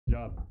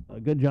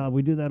job. Good job.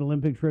 We do that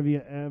Olympic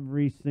trivia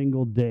every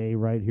single day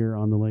right here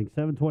on the link.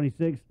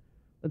 726.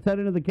 Let's head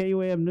into the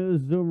KUAM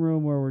News Zoom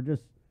room where we're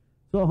just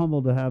so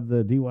humbled to have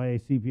the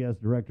DYA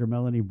CPS Director,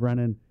 Melanie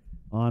Brennan,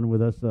 on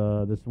with us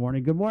this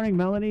morning. Good morning,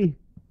 Melanie.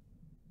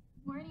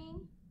 Good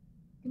morning.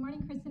 Good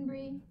morning, Chris and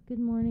Bree. Good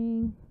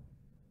morning.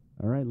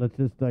 All right, let's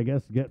just, I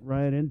guess, get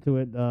right into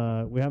it.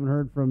 We haven't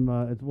heard from,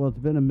 it's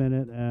been a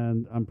minute,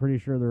 and I'm pretty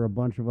sure there are a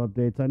bunch of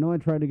updates. I know I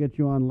tried to get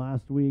you on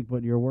last week,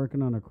 but you're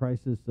working on a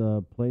crisis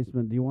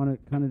placement. Do you want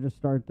to kind of just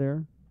start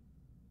there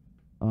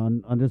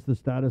on just the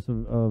status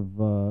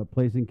of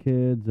placing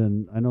kids?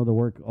 And I know the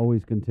work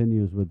always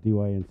continues with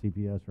DYA and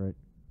CPS, right?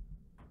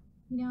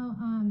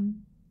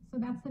 So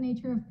that's the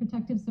nature of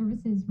protective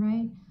services,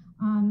 right?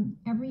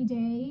 Every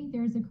day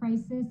there's a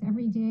crisis.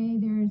 Every day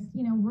there's,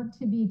 work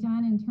to be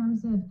done in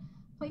terms of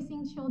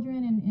placing children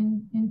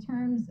and in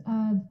terms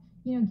of,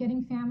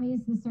 getting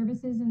families the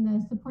services and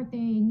the support they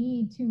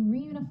need to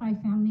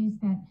reunify families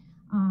that,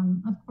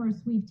 of course,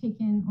 we've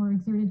taken or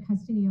exerted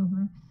custody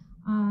over.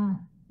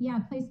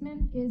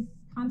 Placement is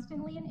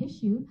constantly an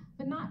issue,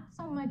 but not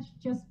so much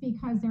just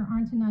because there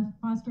aren't enough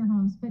foster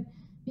homes, but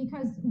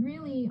because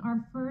really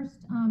our first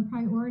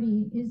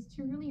priority is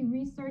to really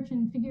research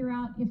and figure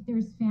out if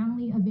there's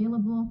family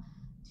available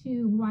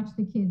to watch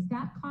the kids.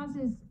 That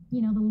causes,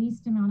 the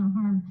least amount of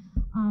harm.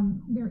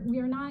 We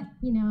are not,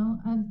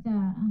 of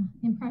the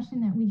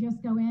impression that we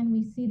just go in,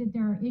 we see that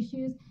there are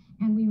issues,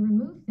 and we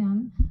remove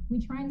them.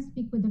 We try and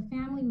speak with the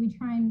family. We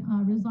try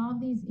and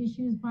resolve these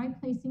issues by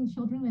placing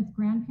children with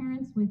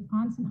grandparents, with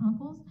aunts and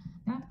uncles.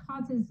 That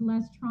causes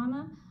less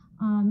trauma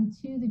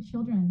to the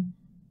children.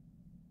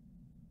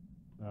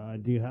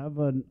 Do you have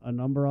a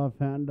number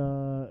offhand,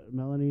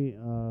 Melanie?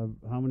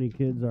 How many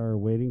kids are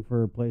waiting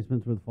for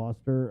placements with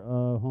foster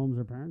homes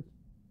or parents?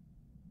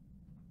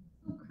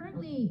 So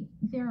currently,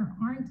 there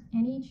aren't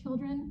any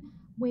children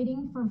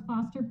waiting for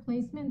foster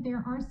placement.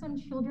 There are some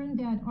children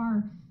that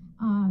are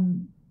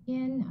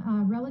in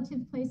relative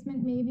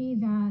placement, maybe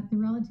that the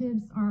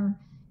relatives are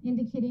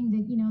indicating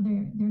that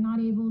they're not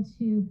able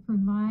to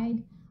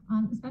provide,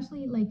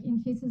 especially like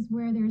in cases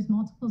where there's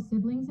multiple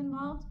siblings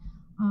involved.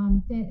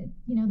 That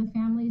the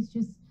families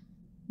just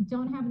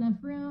don't have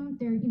enough room.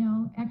 They're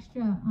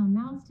extra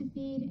mouths to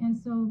feed, and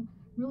so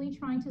really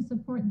trying to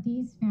support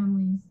these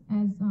families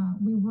as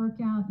we work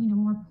out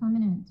more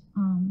permanent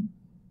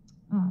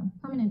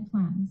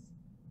plans.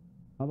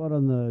 How about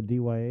on the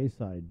DYA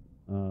side?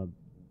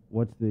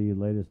 What's the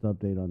latest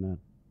update on that?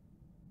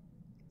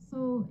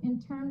 So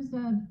in terms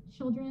of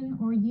children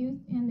or youth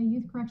in the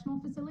youth correctional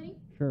facility?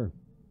 Sure.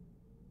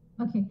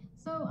 Okay,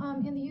 so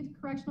in the youth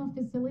correctional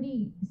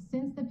facility,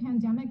 since the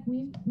pandemic,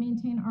 we've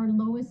maintained our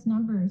lowest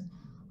numbers.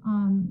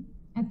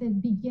 At the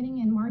beginning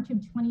in March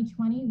of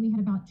 2020, we had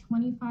about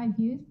 25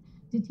 youth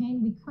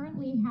detained. We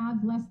currently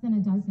have less than a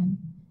dozen,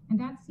 and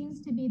that seems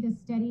to be the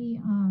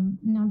steady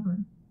number,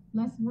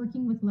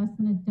 working with less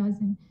than a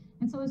dozen.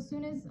 And so as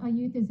soon as a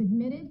youth is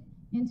admitted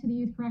into the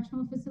youth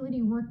correctional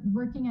facility, we're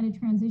working at a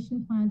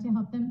transition plan to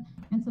help them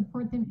and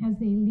support them as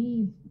they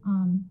leave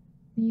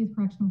the youth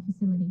correctional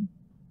facility.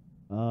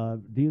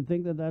 Do you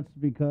think that that's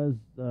because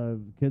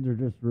kids are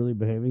just really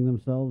behaving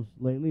themselves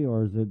lately,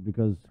 or is it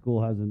because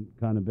school hasn't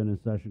kind of been in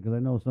session? Because I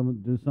know some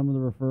of the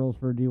referrals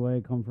for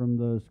DYA come from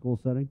the school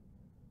setting?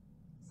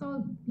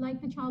 So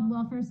like the child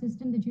welfare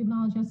system, the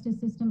juvenile justice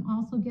system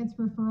also gets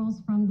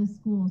referrals from the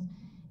schools.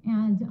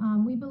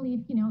 And we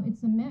believe,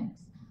 it's a mix.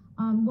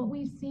 What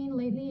we've seen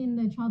lately in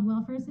the child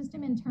welfare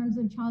system in terms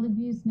of child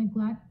abuse,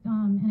 neglect,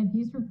 and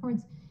abuse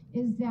reports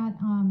is that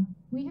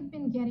we have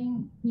been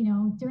getting,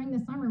 during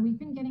the summer, we've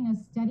been getting a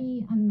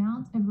steady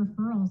amount of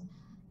referrals.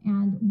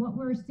 And what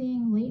we're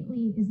seeing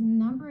lately is a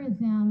number of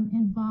them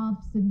involve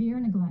severe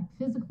neglect,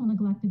 physical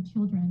neglect of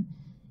children.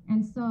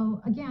 And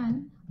so,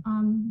 again,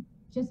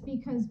 just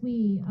because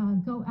we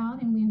go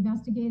out and we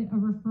investigate a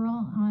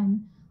referral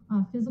on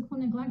physical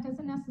neglect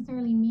doesn't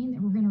necessarily mean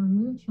that we're going to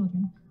remove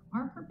children.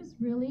 Our purpose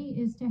really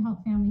is to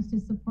help families, to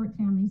support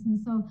families. And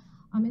so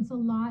it's a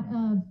lot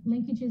of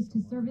linkages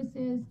to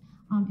services.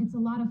 It's a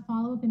lot of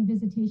follow-up and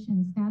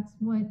visitations. That's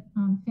what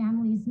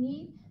families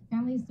need.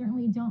 Families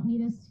certainly don't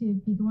need us to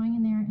be going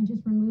in there and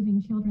just removing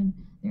children.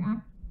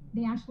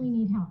 They actually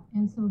need help.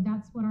 And so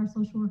that's what our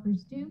social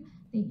workers do.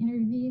 They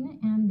intervene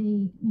and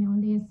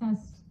they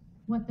assess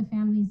what the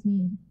families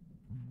need.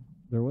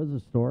 There was a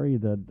story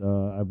that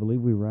I believe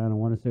we ran, I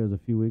want to say it was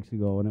a few weeks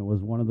ago, and it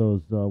was one of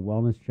those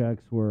wellness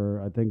checks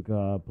where I think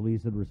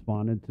police had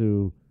responded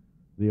to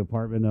the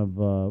apartment of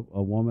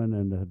a woman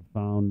and had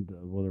found,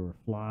 there were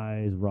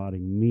flies,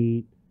 rotting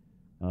meat.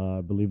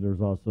 I believe there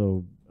was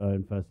also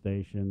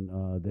infestation.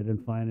 They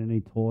didn't find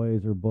any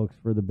toys or books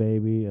for the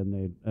baby, and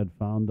they had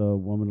found a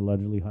woman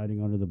allegedly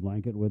hiding under the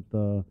blanket with,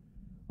 I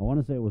want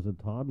to say it was a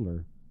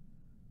toddler.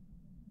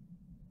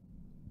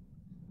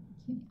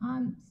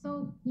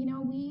 So,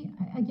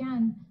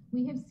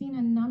 we have seen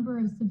a number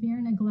of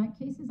severe neglect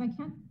cases. I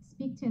can't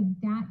speak to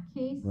that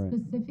case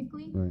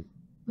specifically,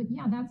 but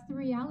yeah, that's the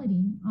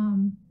reality.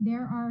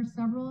 There are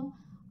several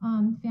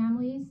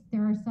families,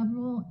 there are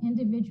several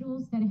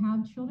individuals that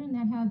have children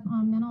that have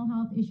mental health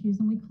issues,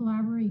 and we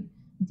collaborate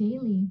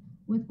daily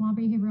with Guam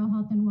Behavioral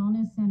Health and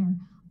Wellness Center.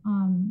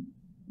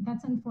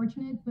 That's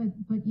unfortunate,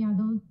 but yeah,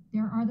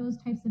 there are those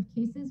types of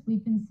cases.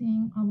 We've been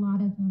seeing a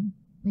lot of them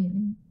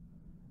lately.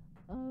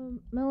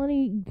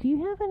 Melanie, do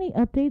you have any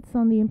updates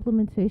on the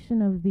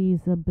implementation of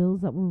these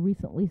bills that were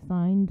recently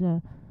signed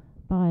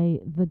by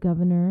the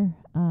governor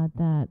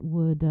that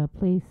would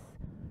place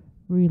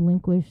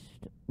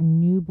relinquished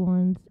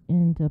newborns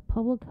into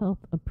public health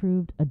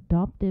approved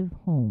adoptive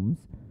homes,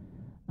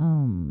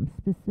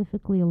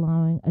 specifically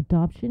allowing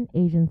adoption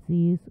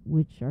agencies,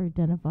 which are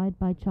identified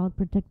by Child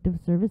Protective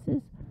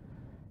Services,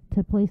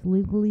 to place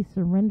legally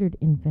surrendered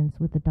infants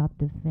with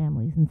adoptive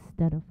families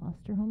instead of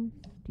foster homes?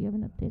 Do you have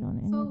an update on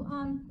it? So,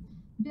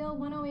 Bill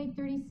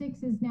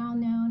 10836 is now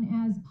known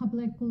as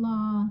Public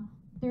Law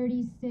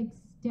 36-39,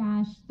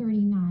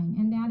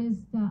 and that is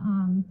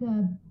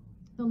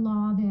the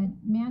law that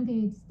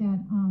mandates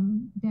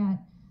that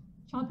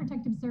Child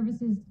Protective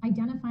Services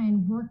identify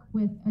and work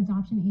with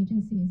adoption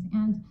agencies.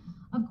 And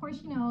of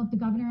course, you know, the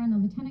governor and the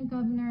lieutenant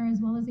governor, as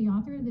well as the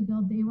author of the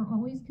bill, they were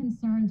always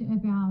concerned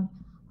about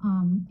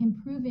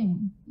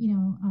improving,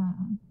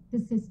 the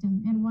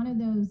system. And one of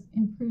those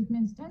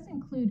improvements does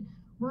include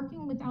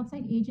working with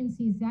outside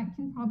agencies that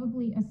can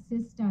probably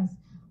assist us.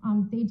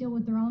 They deal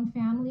with their own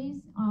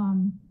families,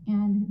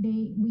 and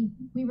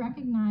we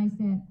recognize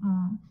that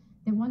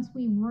once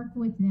we work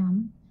with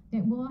them,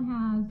 that we'll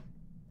have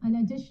an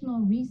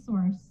additional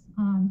resource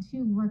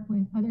to work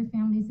with other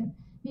families that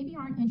maybe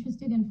aren't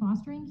interested in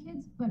fostering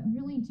kids, but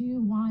really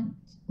do want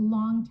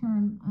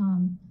long-term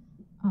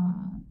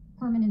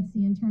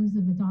permanency in terms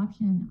of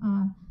adoption.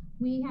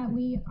 We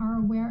are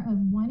aware of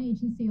one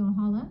agency,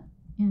 Ohala,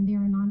 and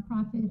they're a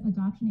nonprofit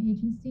adoption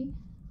agency.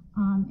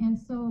 And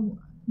so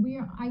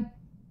I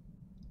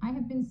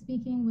have been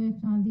speaking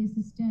with the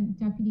Assistant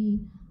Deputy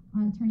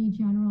Attorney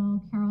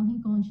General, Carol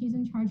Hinkle, and she's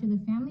in charge of the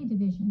Family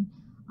Division,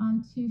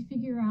 to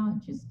figure out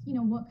just,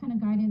 what kind of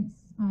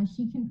guidance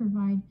she can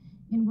provide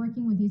in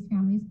working with these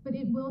families. But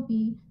it will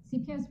be,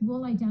 CPS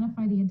will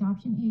identify the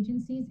adoption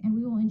agencies, and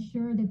we will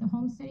ensure that the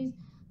home studies,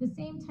 the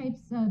same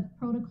types of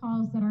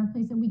protocols that are in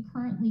place that we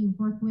currently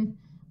work with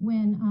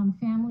when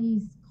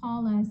families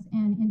call us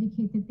and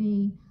indicate that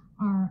they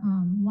are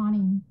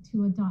wanting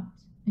to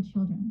adopt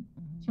children.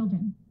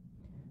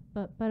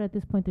 But at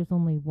this point, there's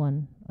only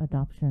one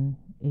adoption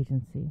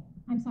agency.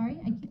 I'm sorry,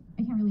 I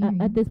can't really hear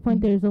you. At this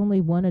point, there's only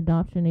one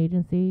adoption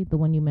agency, the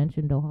one you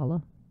mentioned,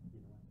 Ohala?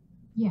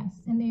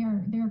 Yes, and they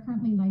are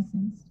currently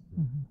licensed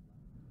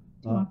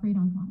to operate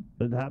on Guam.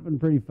 It happened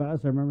pretty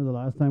fast. I remember the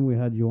last time we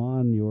had you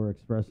on, you were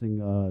expressing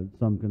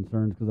some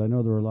concerns, because I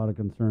know there were a lot of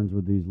concerns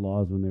with these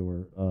laws when they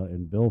were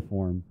in bill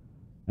form.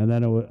 And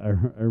then I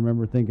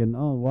remember thinking,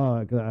 oh, wow,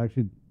 I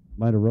actually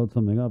might have wrote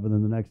something up, and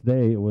then the next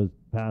day it was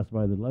passed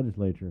by the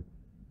legislature.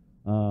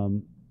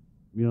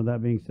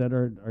 That being said,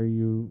 are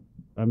you,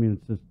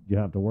 it's just, you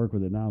have to work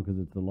with it now because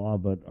it's the law,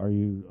 but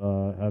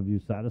have you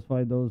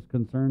satisfied those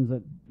concerns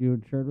that you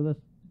had shared with us?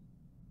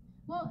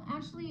 Well,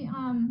 actually,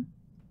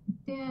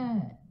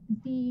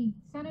 the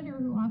senator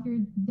who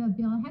authored the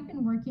bill had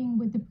been working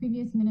with the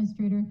previous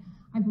administrator,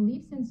 I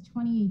believe, since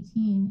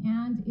 2018,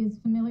 and is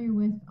familiar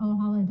with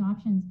Ohala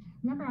adoptions.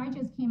 Remember, I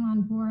just came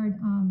on board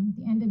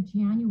the end of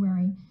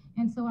January,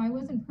 and so I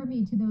wasn't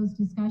privy to those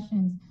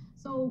discussions.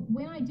 So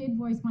when I did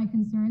voice my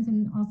concerns,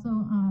 and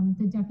also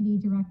the deputy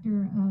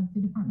director of the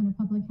Department of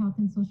Public Health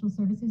and Social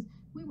Services,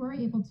 we were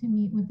able to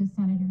meet with the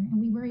senator, and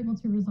we were able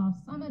to resolve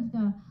some of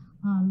the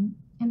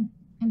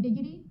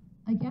ambiguity,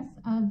 I guess,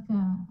 of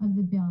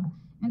the bill.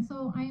 And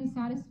so I am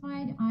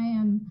satisfied. I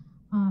am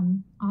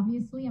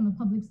obviously, I'm a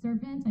public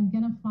servant. I'm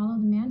going to follow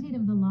the mandate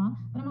of the law,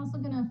 but I'm also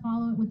going to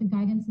follow it with the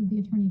guidance of the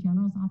Attorney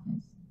General's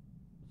office.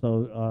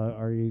 So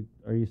are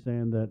you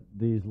saying that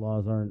these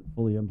laws aren't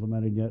fully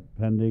implemented yet,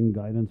 pending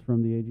guidance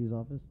from the AG's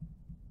office?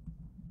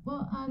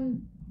 Well,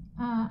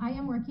 I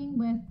am working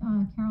with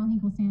Carol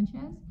Hinkle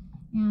Sanchez,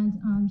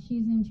 and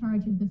she's in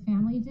charge of the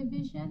Family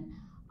Division.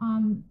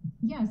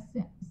 Yes,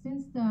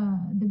 since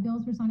the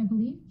bills were signed, I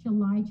believe,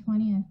 July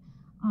 20th,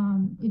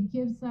 it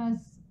gives us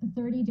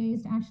 30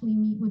 days to actually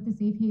meet with the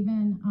Safe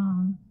Haven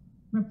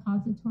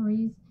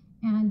repositories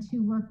and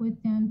to work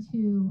with them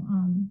to,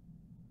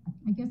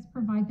 I guess,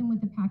 provide them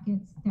with the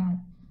packets that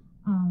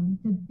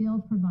the bill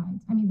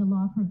provides, the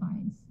law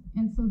provides.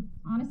 And so,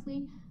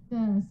 honestly,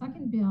 the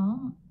second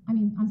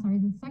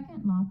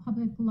law,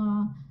 Public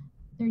Law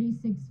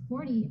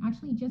 3640,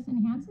 actually just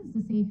enhances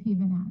the Safe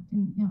Haven Act.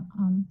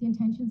 And the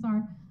intentions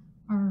are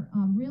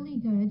really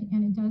good,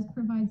 and it does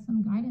provide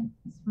some guidance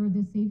for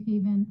the Safe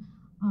Haven,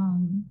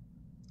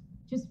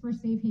 just for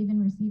Safe Haven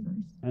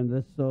receivers. And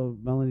this, so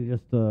Melanie,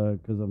 just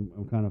because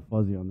I'm kind of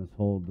fuzzy on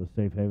the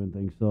Safe Haven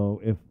thing.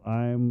 So if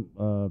I'm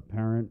a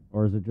parent,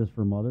 or is it just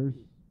for mothers?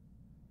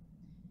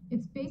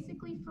 It's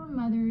basically for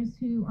mothers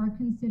who are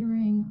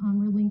considering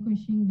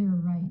relinquishing their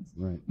rights.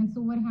 Right. And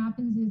so what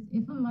happens is,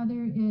 if a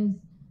mother is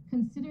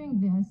considering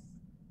this,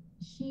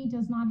 she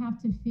does not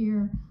have to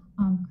fear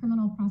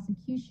criminal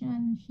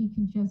prosecution. She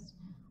can just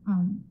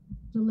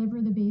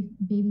deliver the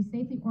baby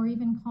safely, or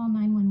even call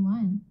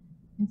 911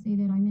 and say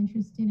that I'm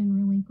interested in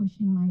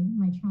relinquishing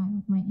my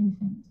child, my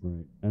infant.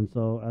 Right. And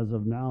so as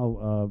of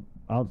now,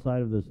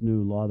 outside of this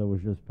new law that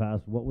was just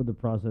passed, what would the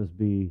process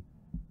be,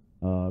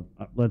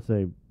 let's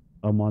say,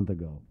 a month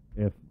ago?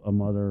 If a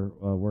mother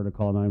were to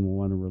call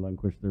 911 and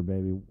relinquish their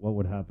baby, what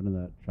would happen to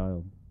that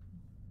child?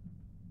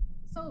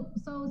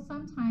 So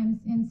sometimes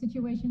in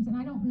situations, and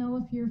I don't know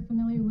if you're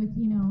familiar with,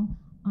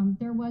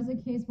 there was a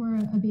case where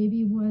a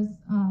baby was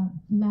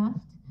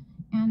left,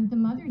 and the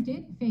mother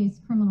did face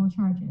criminal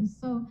charges.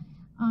 So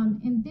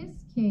in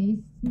this case,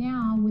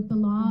 now with the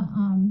law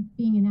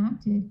being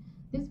enacted,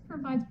 this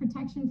provides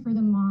protection for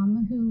the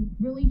mom who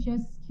really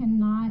just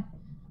cannot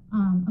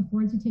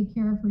afford to take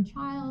care of her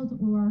child,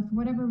 or for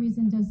whatever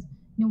reason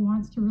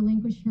wants to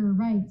relinquish her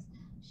rights.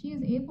 She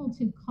is able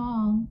to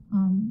call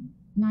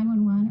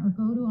 911 or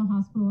go to a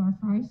hospital or a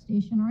fire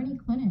station or any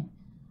clinic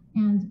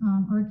and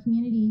or a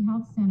community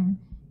health center,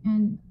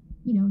 and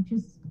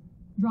just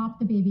drop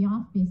the baby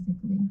off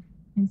basically,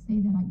 and say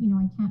that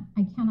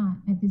I cannot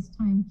at this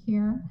time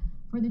care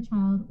for the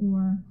child,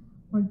 or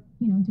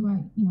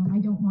I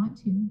don't want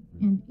to,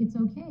 and it's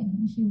okay,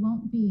 and she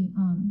won't be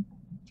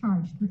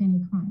charged with any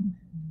crime.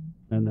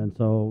 And then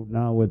so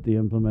now with the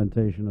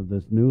implementation of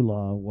this new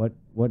law,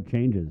 what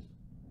changes?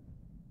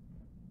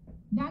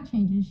 That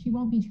changes. She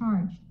won't be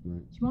charged.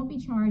 Right. She won't be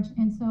charged.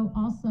 And so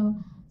also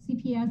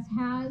CPS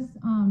has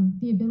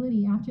the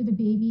ability, after the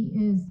baby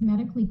is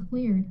medically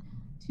cleared,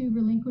 to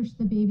relinquish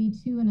the baby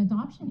to an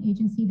adoption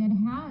agency that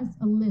has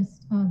a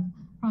list of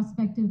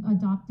prospective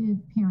adoptive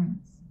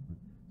parents.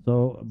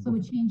 So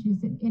it changes.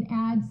 It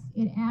adds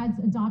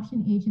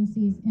adoption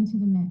agencies into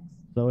the mix.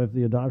 So if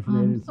the adoption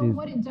agency, so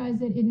what it does,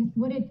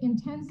 what it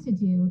intends to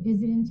do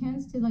is it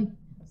intends to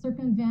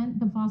circumvent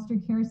the foster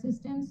care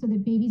system so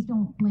that babies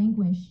don't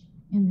languish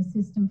in the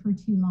system for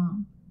too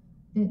long.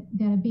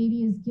 That a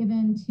baby is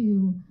given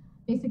to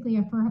basically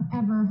a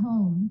forever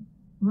home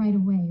right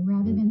away,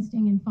 rather than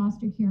staying in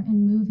foster care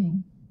and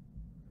moving.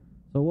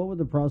 So what would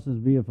the process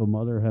be if a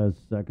mother has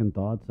second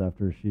thoughts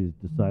after she's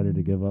decided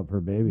to give up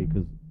her baby?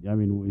 Because,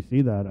 we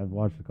see that. I've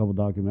watched a couple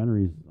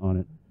documentaries on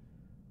it.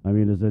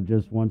 Is it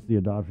just once the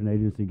adoption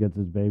agency gets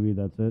its baby,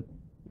 that's it?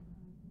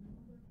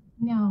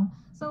 No.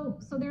 So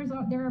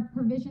there are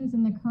provisions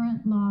in the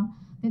current law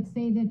that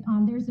say that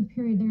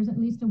there's at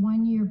least a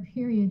 1-year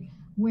period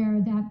where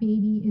that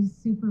baby is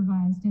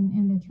supervised,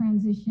 and the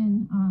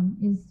transition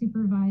is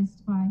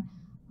supervised by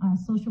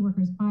social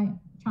workers, by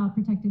Child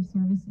Protective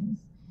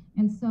Services.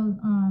 And so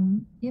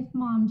if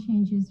mom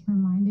changes her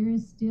mind, there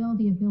is still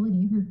the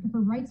ability,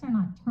 her rights are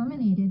not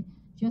terminated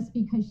just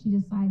because she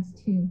decides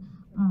to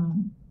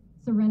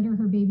surrender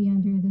her baby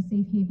under the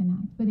Safe Haven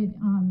Act. But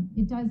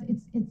it's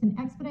an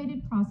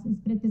expedited process,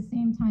 but at the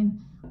same time,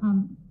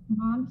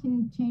 mom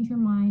can change her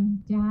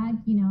mind.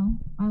 Dad,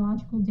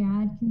 biological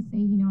dad can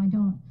say, I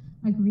don't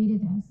agree to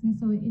this. And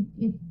so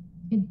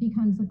it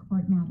becomes a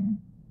court matter.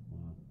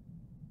 Wow.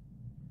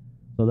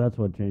 So that's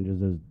what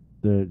changes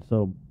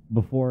so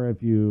before,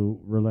 if you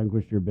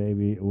relinquished your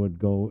baby, it would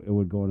go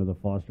into the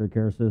foster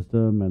care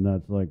system, and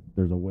that's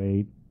there's a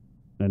wait,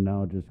 and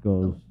now it just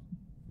goes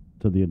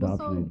to the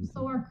adoption agency.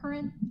 So our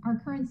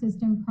current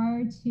system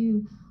prior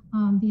to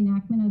the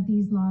enactment of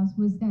these laws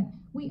was that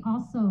we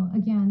also,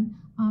 again,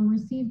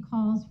 received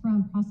calls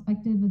from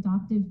prospective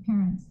adoptive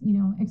parents,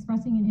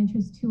 expressing an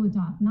interest to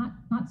adopt,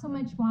 not so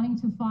much wanting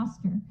to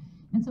foster.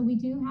 And so we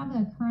do have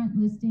a current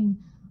listing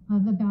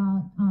of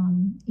about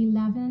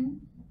 11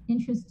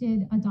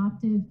 interested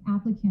adoptive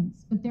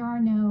applicants, but there are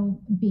no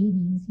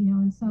babies,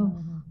 and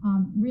so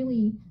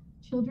really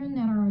children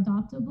that are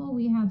adoptable,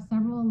 we have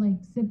several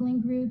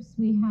sibling groups,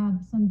 we have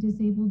some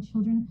disabled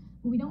children,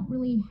 but we don't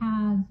really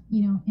have,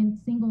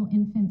 single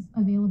infants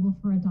available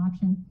for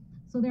adoption.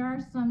 So there are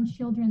some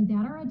children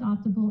that are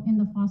adoptable in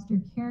the foster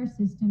care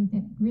system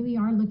that really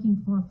are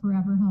looking for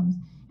forever homes.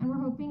 And we're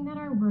hoping that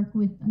our work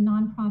with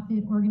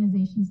nonprofit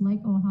organizations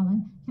like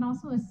OHALA can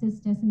also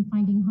assist us in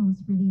finding homes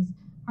for these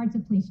hard to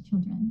place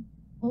children.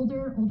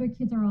 Older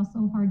kids are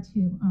also hard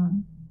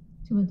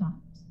to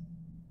adopt.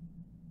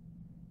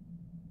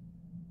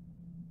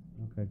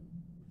 Okay.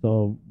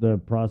 So the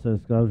process,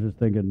 I was just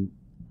thinking,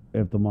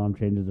 if the mom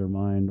changes her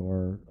mind,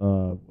 or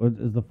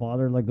is the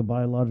father, the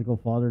biological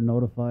father,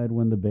 notified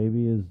when the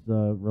baby is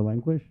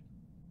relinquished?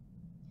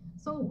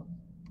 So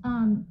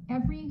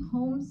every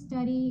home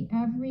study,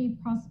 every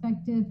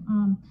prospective,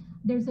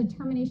 there's a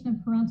termination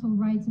of parental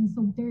rights, and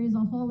so there is a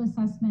whole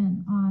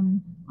assessment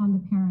on the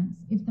parents.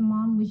 If the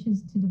mom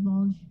wishes to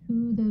divulge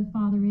who the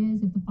father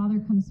is, if the father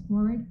comes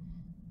forward,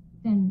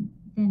 then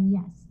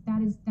yes,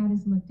 that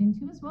is looked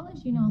into, as well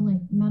as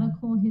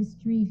medical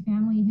history,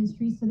 family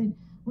history, so that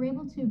we're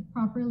able to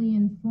properly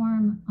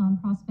inform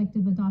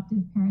prospective adoptive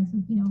parents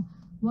of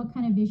what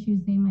kind of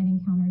issues they might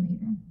encounter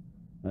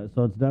later.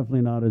 So it's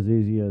definitely not as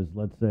easy as,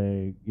 let's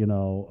say,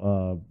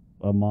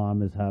 a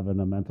mom is having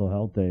a mental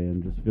health day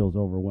and just feels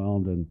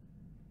overwhelmed and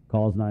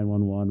calls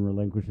 911,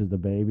 relinquishes the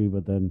baby,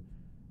 but then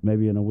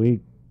maybe in a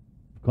week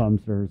comes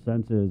to her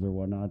senses or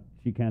whatnot.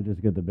 She can't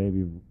just get the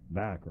baby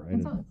back, right?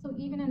 And so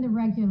even in the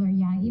regular,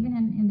 even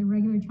in the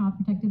regular Child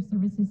Protective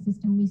Services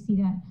system, we see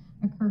that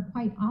occur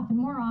quite often,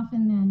 more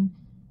often than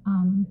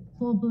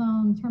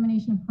full-blown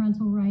termination of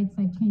parental rights.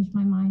 I've changed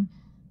my mind.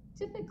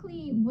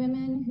 Typically,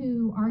 women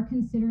who are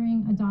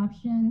considering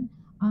adoption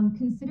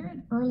consider it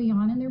early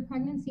on in their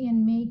pregnancy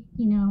and make,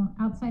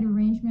 outside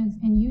arrangements,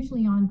 and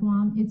usually on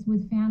Guam, it's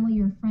with family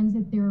or friends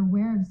that they're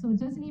aware of. So it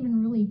doesn't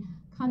even really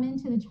come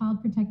into the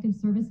Child Protective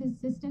Services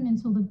system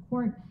until the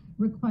court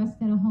requests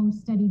that a home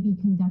study be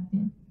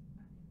conducted.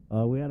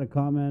 We had a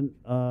comment,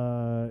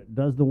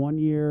 does the 1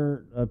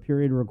 year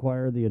period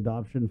require the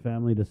adoption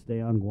family to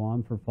stay on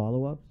Guam for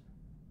follow-ups?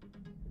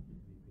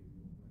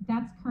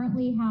 That's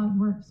currently how it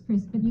works,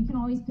 Chris, but you can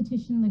always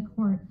petition the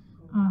court.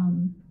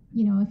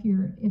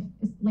 If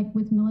it's like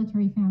with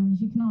military families,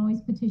 you can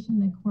always petition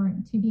the court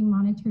to be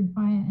monitored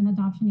by an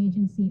adoption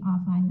agency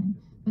off island.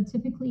 But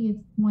typically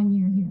it's 1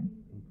 year here.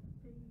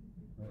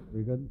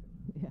 We good?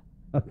 Yeah.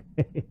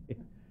 Okay.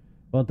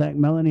 Well, thank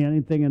Melanie.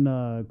 Anything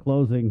in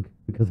closing,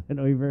 because I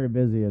know you're very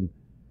busy, and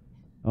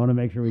I want to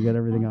make sure we get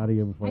everything out of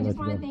you before I I let just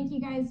you want to go. thank you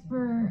guys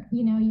for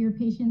your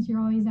patience. You're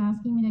always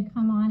asking me to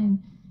come on, and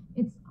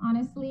it's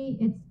honestly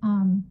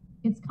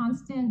it's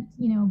constant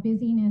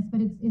busyness,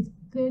 but it's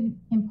good,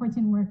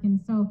 important work. And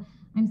so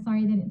I'm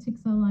sorry that it took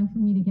so long for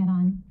me to get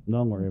on.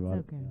 Don't worry about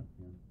Okay. it.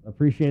 Yeah.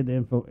 Appreciate the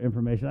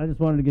information. I just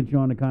wanted to get you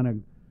on to kind of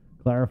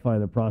clarify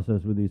the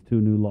process with these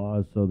two new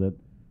laws, so that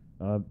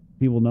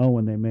people know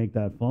when they make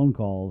that phone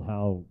call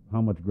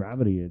how much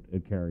gravity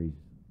it carries,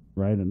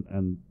 right?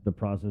 And the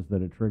process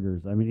that it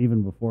triggers. I mean,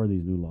 even before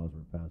these new laws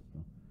were passed. So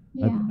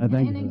Yeah, I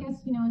thank and you I for that.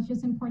 guess it's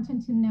just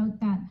important to note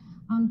that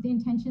the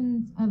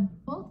intentions of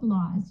both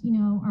laws,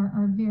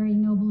 are very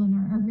noble and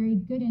are very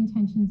good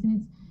intentions,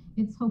 and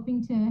it's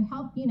hoping to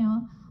help,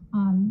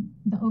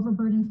 the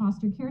overburdened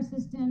foster care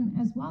system,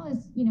 as well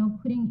as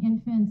putting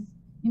infants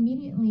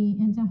immediately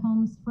into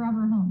homes,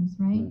 forever homes,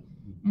 right? Right.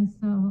 And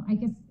so I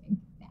guess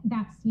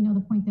that's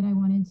the point that I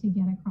wanted to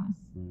get across.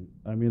 Right.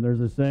 I mean,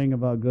 there's a saying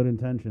about good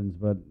intentions,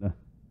 but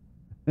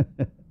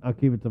I'll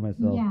keep it to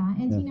myself. Yeah,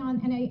 and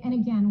and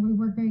again, we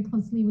work very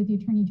closely with the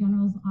Attorney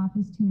General's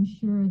office to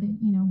ensure that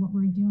what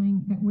we're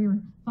doing, that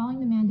we're following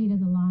the mandate of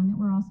the law, and that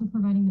we're also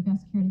providing the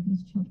best care to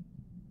these children.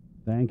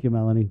 Thank you,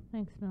 Melanie.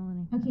 Thanks,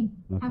 Melanie. Okay,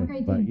 have a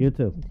great day. Bye. You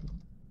too.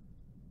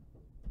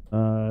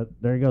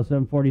 There you go,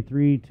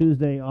 7:43,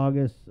 Tuesday,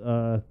 August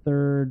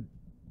 3rd.